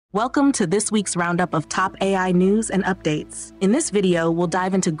Welcome to this week's roundup of top AI news and updates. In this video, we'll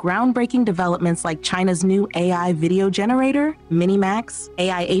dive into groundbreaking developments like China's new AI video generator, MiniMax,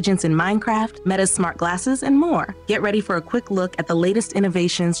 AI agents in Minecraft, Meta's smart glasses, and more. Get ready for a quick look at the latest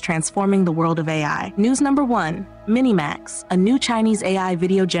innovations transforming the world of AI. News number 1. MiniMax, a new Chinese AI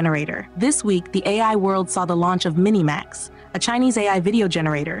video generator. This week, the AI world saw the launch of MiniMax, a Chinese AI video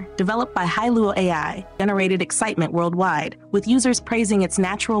generator developed by Hailuo AI, generated excitement worldwide, with users praising its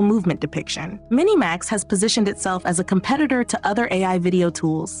natural movement depiction. MiniMax has positioned itself as a competitor to other AI video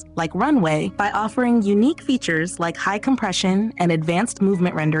tools, like Runway, by offering unique features like high compression and advanced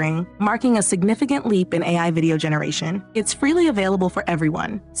movement rendering, marking a significant leap in AI video generation. It's freely available for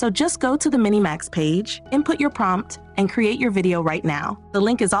everyone, so just go to the MiniMax page, input your prompt, and create your video right now. The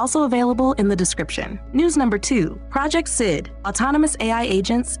link is also available in the description. News number 2. Project Sid, autonomous AI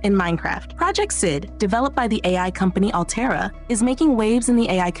agents in Minecraft. Project Sid, developed by the AI company Altera, is making waves in the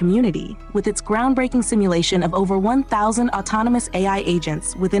AI community with its groundbreaking simulation of over 1,000 autonomous AI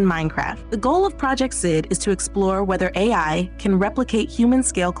agents within Minecraft. The goal of Project Sid is to explore whether AI can replicate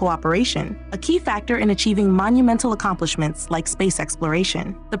human-scale cooperation, a key factor in achieving monumental accomplishments like space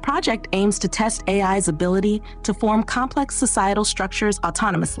exploration. The project aims to test AI's ability to form complex societal structures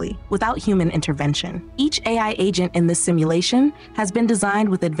autonomously, without human intervention. Each AI agent in this simulation has been designed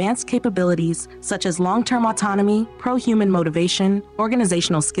with advanced capabilities such as long-term autonomy, pro-human motivation,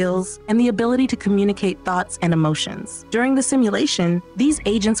 organizational skills, and the ability to communicate thoughts and emotions. During the simulation, these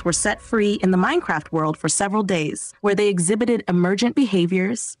agents were set free in the Minecraft world for several days, where they exhibited emergent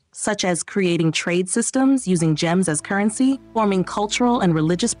behaviors, such as creating trade systems using gems as currency, forming cultural and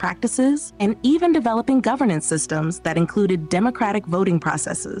religious practices, and even developing governance systems that included democratic voting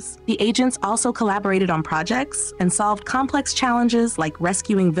processes. The agents also collaborated on projects and solved complex challenges like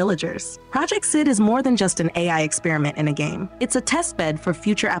rescuing villagers. Project Sid is more than just an AI experiment in a game. It's a testbed for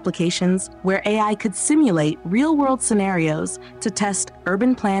future applications where AI could simulate real-world scenarios to test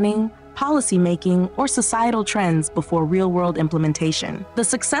urban planning, policymaking, or societal trends before real-world implementation. The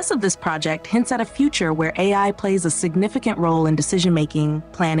success of this project hints at a future where AI plays a significant role in decision-making,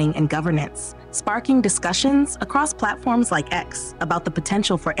 planning, and governance, sparking discussions across platforms like X about the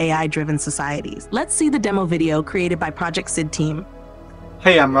potential for AI-driven societies. Let's see the demo video created by Project Sid team.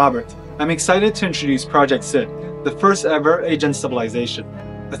 Hey, I'm Robert. I'm excited to introduce Project Sid, the first ever agent civilization.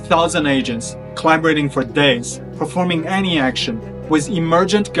 1,000 agents collaborating for days, performing any action, with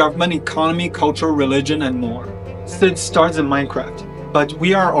emergent government, economy, culture, religion, and more. Sid starts in Minecraft, but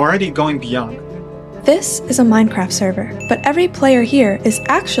we are already going beyond. This is a Minecraft server, but every player here is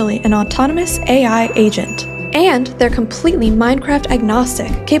actually an autonomous AI agent. And they're completely Minecraft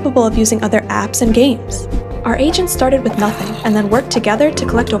agnostic, capable of using other apps and games. Our agents started with nothing and then worked together to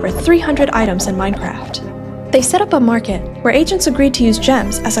collect over 300 items in Minecraft. They set up a market where agents agreed to use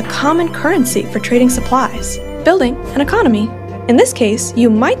gems as a common currency for trading supplies, building an economy. In this case, you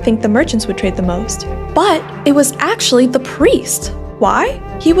might think the merchants would trade the most, but it was actually the priest. Why?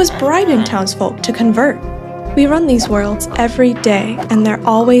 He was bribing townsfolk to convert. We run these worlds every day, and they're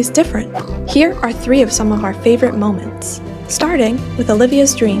always different. Here are 3 of some of our favorite moments, starting with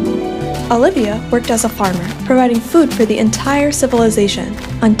Olivia's dream. Olivia worked as a farmer, providing food for the entire civilization,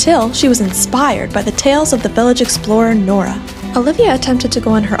 until she was inspired by the tales of the village explorer Nora. Olivia attempted to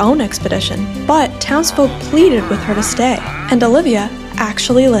go on her own expedition, but townsfolk pleaded with her to stay, and Olivia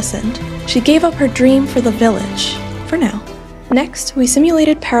actually listened. She gave up her dream for the village, for now. Next, we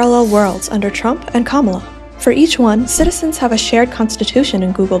simulated parallel worlds under Trump and Kamala. For each one, citizens have a shared constitution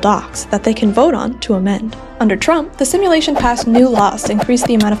in Google Docs that they can vote on to amend. Under Trump, the simulation passed new laws to increase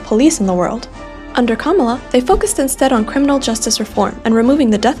the amount of police in the world. Under Kamala, they focused instead on criminal justice reform and removing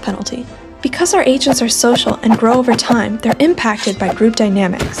the death penalty. Because our agents are social and grow over time, they're impacted by group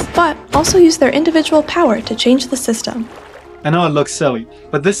dynamics, but also use their individual power to change the system. I know it looks silly,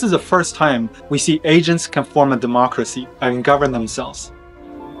 but this is the first time we see agents can form a democracy and govern themselves.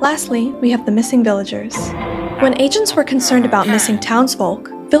 Lastly, we have the missing villagers. When agents were concerned about missing townsfolk,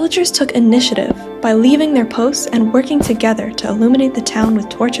 villagers took initiative by leaving their posts and working together to illuminate the town with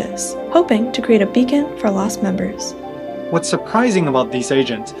torches, hoping to create a beacon for lost members. What's surprising about these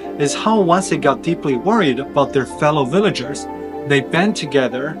agents is how once they got deeply worried about their fellow villagers, they band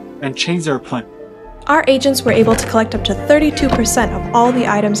together and changed their plan. Our agents were able to collect up to 32% of all the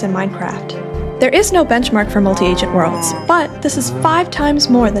items in Minecraft. There is no benchmark for multi-agent worlds, but this is 5 times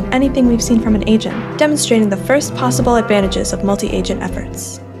more than anything we've seen from an agent, demonstrating the first possible advantages of multi-agent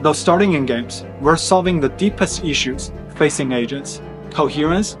efforts. Though starting in games, we're solving the deepest issues facing agents: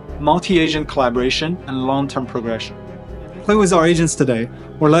 coherence, multi-agent collaboration, and long-term progression. Play with our agents today,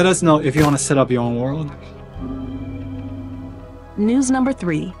 or let us know if you want to set up your own world. News number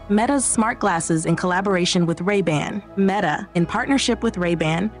 3, Meta's smart glasses in collaboration with Ray-Ban. Meta, in partnership with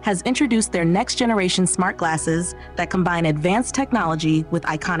Ray-Ban, has introduced their next-generation smart glasses that combine advanced technology with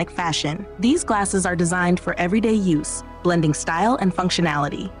iconic fashion. These glasses are designed for everyday use, blending style and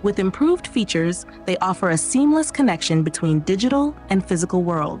functionality. With improved features, they offer a seamless connection between digital and physical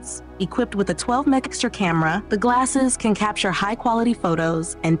worlds. Equipped with a 12-megapixel camera, the glasses can capture high-quality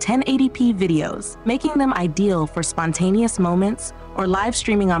photos and 1080p videos, making them ideal for spontaneous moments or live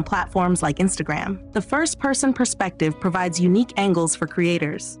streaming on platforms like Instagram. The first-person perspective provides unique angles for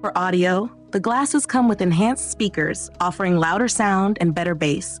creators. For audio, the glasses come with enhanced speakers, offering louder sound and better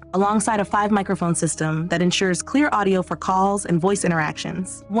bass, alongside a 5-microphone system that ensures clear audio for calls and voice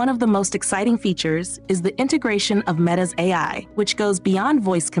interactions. One of the most exciting features is the integration of Meta's AI, which goes beyond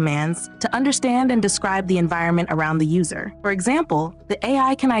voice commands to understand and describe the environment around the user. For example, the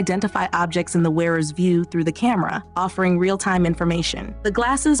AI can identify objects in the wearer's view through the camera, offering real-time information. The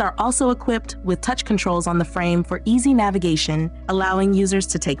glasses are also equipped with touch controls on the frame for easy navigation, allowing users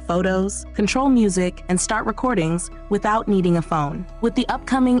to take photos, control music, and start recordings without needing a phone. With the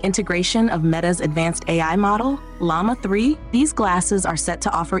upcoming integration of Meta's advanced AI model, Llama 3, these glasses are set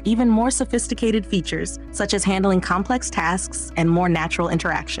to offer even more sophisticated features, such as handling complex tasks and more natural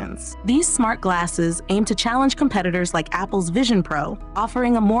interactions. These smart glasses aim to challenge competitors like Apple's Vision Pro,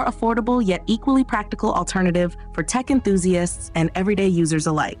 offering a more affordable yet equally practical alternative for tech enthusiasts and everyday users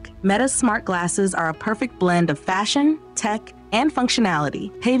alike. Meta's smart glasses are a perfect blend of fashion, tech, and functionality,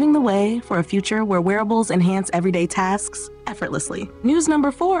 paving the way for a future where wearables enhance everyday tasks effortlessly. News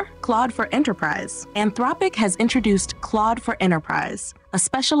number 4, Claude for Enterprise. Anthropic has introduced Claude for Enterprise, a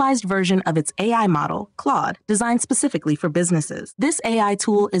specialized version of its AI model, Claude, designed specifically for businesses. This AI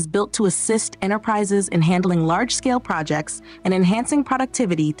tool is built to assist enterprises in handling large-scale projects and enhancing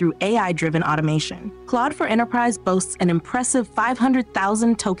productivity through AI-driven automation. Claude for Enterprise boasts an impressive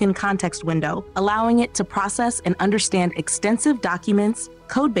 500,000 token context window, allowing it to process and understand extensive documents,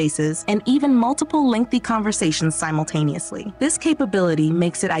 code bases, and even multiple lengthy conversations simultaneously. This capability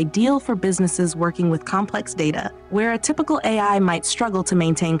makes it ideal for businesses working with complex data, where a typical AI might struggle to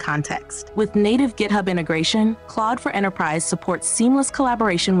maintain context. With native GitHub integration, Claude for Enterprise supports seamless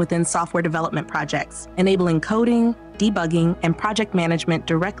collaboration within software development projects, enabling coding, debugging, and project management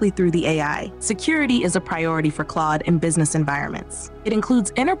directly through the AI. Security is a priority for Claude in business environments. It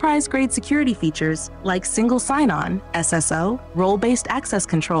includes enterprise-grade security features like single sign-on, SSO, role-based access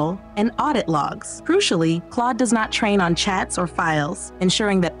control, and audit logs. Crucially, Claude does not train on chats or files,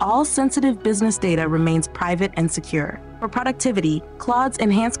 ensuring that all sensitive business data remains private and secure. For productivity, Claude's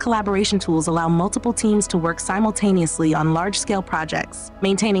enhanced collaboration tools allow multiple teams to work simultaneously on large-scale projects,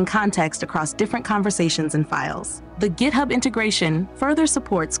 maintaining context across different conversations and files. The GitHub integration further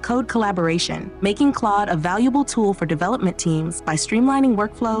supports code collaboration, making Claude a valuable tool for development teams by streamlining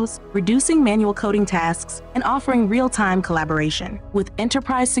workflows, reducing manual coding tasks, and offering real-time collaboration. With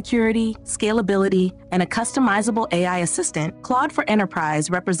enterprise security, scalability, and a customizable AI assistant, Claude for Enterprise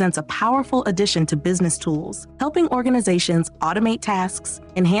represents a powerful addition to business tools, helping organizations automate tasks,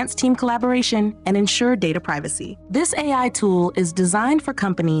 enhance team collaboration, and ensure data privacy. This AI tool is designed for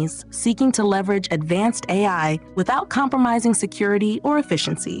companies seeking to leverage advanced AI without compromising security or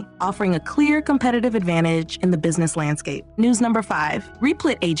efficiency, offering a clear competitive advantage in the business landscape. News number 5,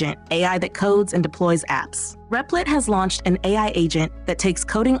 Replit Agent, AI that codes and deploys apps. Replit has launched an AI agent that takes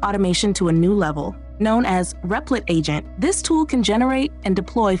coding automation to a new level. Known as Replit Agent, this tool can generate and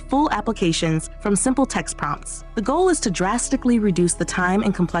deploy full applications from simple text prompts. The goal is to drastically reduce the time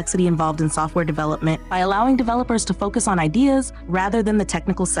and complexity involved in software development by allowing developers to focus on ideas rather than the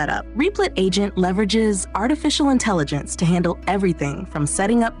technical setup. Replit Agent leverages artificial intelligence to handle everything from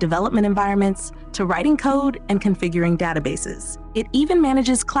setting up development environments to writing code and configuring databases. It even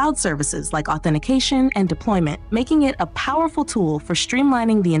manages cloud services like authentication and deployment, making it a powerful tool for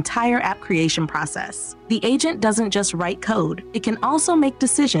streamlining the entire app creation process. The agent doesn't just write code, it can also make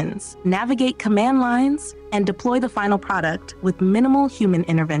decisions, navigate command lines, and deploy the final product with minimal human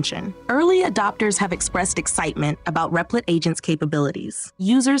intervention. Early adopters have expressed excitement about Replit Agent's capabilities.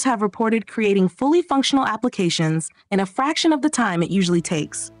 Users have reported creating fully functional applications in a fraction of the time it usually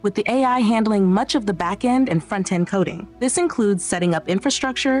takes, with the AI handling much of the back-end and front-end coding. This includes setting up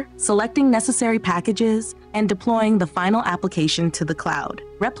infrastructure, selecting necessary packages, and deploying the final application to the cloud.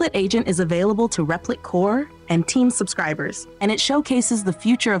 Replit Agent is available to Replit Core and Team subscribers, and it showcases the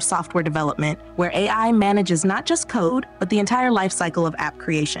future of software development, where AI manages not just code, but the entire lifecycle of app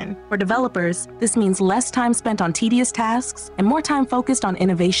creation. For developers, this means less time spent on tedious tasks and more time focused on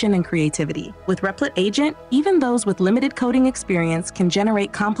innovation and creativity. With Replit Agent, even those with limited coding experience can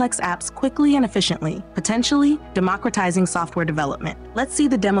generate complex apps quickly and efficiently, potentially democratizing software development. Let's see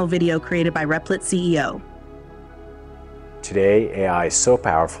the demo video created by Replit CEO. Today, AI is so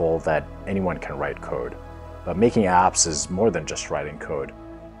powerful that anyone can write code. But making apps is more than just writing code.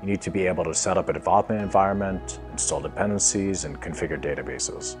 You need to be able to set up a development environment, install dependencies, and configure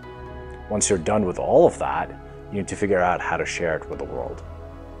databases. Once you're done with all of that, you need to figure out how to share it with the world.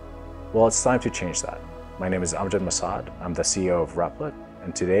 Well, it's time to change that. My name is Amjad Masad. I'm the CEO of Replit,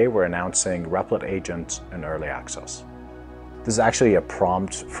 and today we're announcing Replit Agent in early access. This is actually a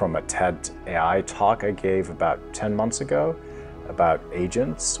prompt from a TED AI talk I gave about 10 months ago about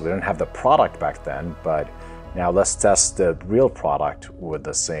agents. We didn't have the product back then, but now let's test the real product with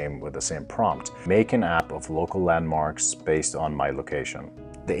the same prompt. Make an app of local landmarks based on my location.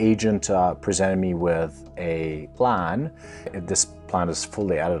 The agent presented me with a plan. This plan is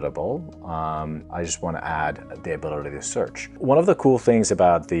fully editable. I just want to add the ability to search. One of the cool things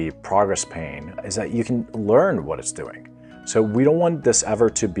about the progress pane is that you can learn what it's doing. So we don't want this ever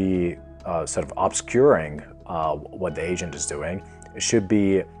to be sort of obscuring what the agent is doing. It should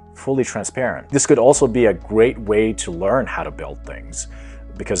be fully transparent. This could also be a great way to learn how to build things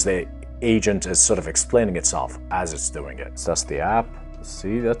because the agent is sort of explaining itself as it's doing it. So that's the app.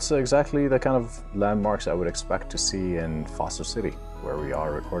 See, that's exactly the kind of landmarks I would expect to see in Foster City, where we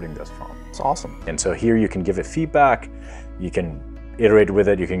are recording this from. It's awesome. And so here you can give it feedback, you can iterate with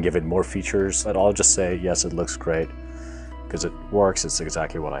it, you can give it more features. But I'll just say, yes, it looks great. Because it works, it's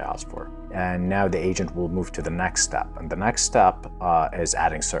exactly what I asked for. And now the agent will move to the next step. And the next step is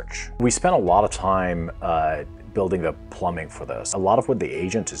adding search. We spent a lot of time building the plumbing for this. A lot of what the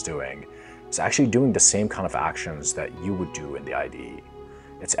agent is doing is actually doing the same kind of actions that you would do in the IDE.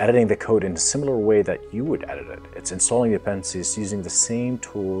 It's editing the code in a similar way that you would edit it. It's installing dependencies using the same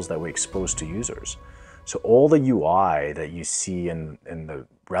tools that we expose to users. So all the UI that you see in the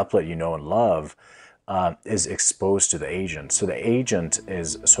Replit you know and love is exposed to the agent. So the agent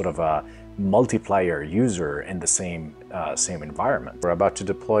is sort of a multiplayer user in the same environment. We're about to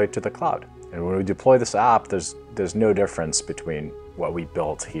deploy to the cloud. And when we deploy this app, there's no difference between what we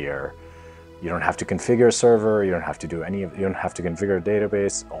built here. You don't have to configure a server, you don't have to do you don't have to configure a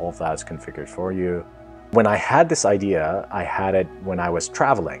database. All of that is configured for you. When I had this idea, I had it when I was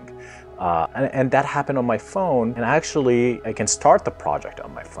traveling. And that happened on my phone, and actually I can start the project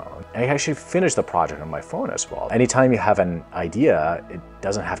on my phone. I actually finish the project on my phone as well. Anytime you have an idea, it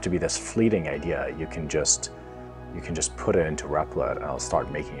doesn't have to be this fleeting idea. You can just put it into Replit and I'll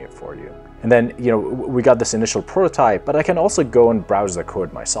start making it for you. And then, we got this initial prototype, but I can also go and browse the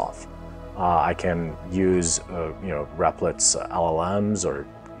code myself. I can use, Replit's LLMs, or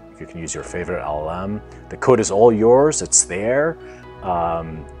you can use your favorite LLM. The code is all yours, it's there.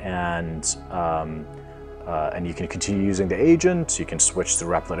 And you can continue using the agent, you can switch to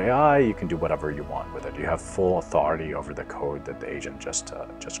Replit AI, you can do whatever you want with it. You have full authority over the code that the agent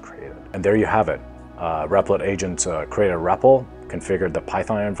just created. And there you have it. Replit Agent created a REPL, configured the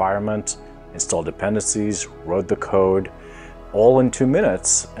Python environment, installed dependencies, wrote the code, all in 2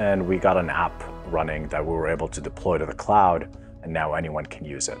 minutes, and we got an app running that we were able to deploy to the cloud, and now anyone can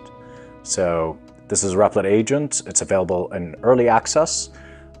use it. So this is Replit Agent. It's available in early access,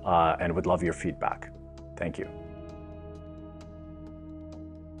 and would love your feedback. Thank you.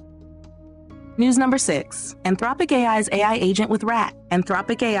 News number 6, AnthropicAI's AI agent with RAT.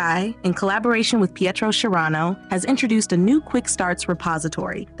 AnthropicAI, in collaboration with Pietro Sciarrano, has introduced a new quick starts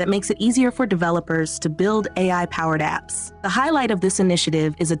repository that makes it easier for developers to build AI-powered apps. The highlight of this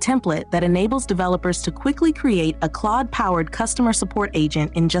initiative is a template that enables developers to quickly create a Claude-powered customer support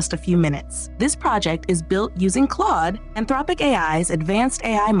agent in just a few minutes. This project is built using Claude, AnthropicAI's advanced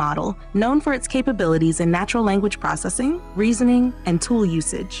AI model, known for its capabilities in natural language processing, reasoning, and tool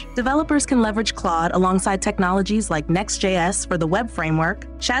usage. Developers can leverage Claude alongside technologies like Next.js for the web framework,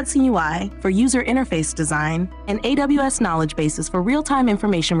 Shadson UI for user interface design, and AWS Knowledge Bases for real-time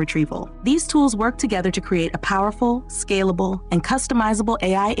information retrieval. These tools work together to create a powerful, scalable, and customizable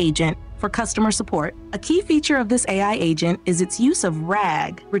AI agent for customer support. A key feature of this AI agent is its use of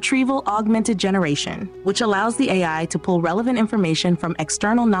RAG, Retrieval Augmented Generation, which allows the AI to pull relevant information from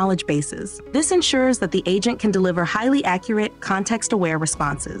external knowledge bases. This ensures that the agent can deliver highly accurate, context-aware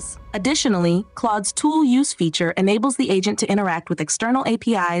responses. Additionally, Claude's tool use feature enables the agent to interact with external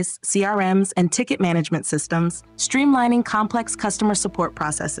APIs, CRMs, and ticket management systems, streamlining complex customer support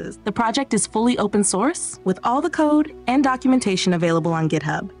processes. The project is fully open source, with all the code and documentation available on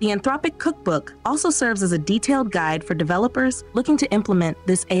GitHub. The Anthropic Cookbook also serves as a detailed guide for developers looking to implement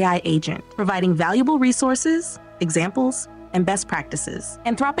this AI agent, providing valuable resources, examples, and best practices.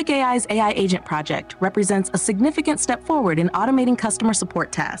 AnthropicAI's AI Agent project represents a significant step forward in automating customer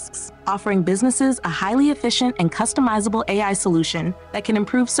support tasks, offering businesses a highly efficient and customizable AI solution that can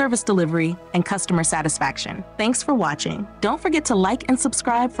improve service delivery and customer satisfaction. Thanks for watching. Don't forget to like and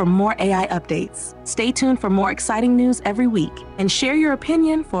subscribe for more AI updates. Stay tuned for more exciting news every week, and share your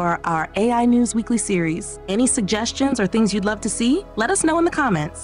opinion for our AI News Weekly series. Any suggestions or things you'd love to see? Let us know in the comments.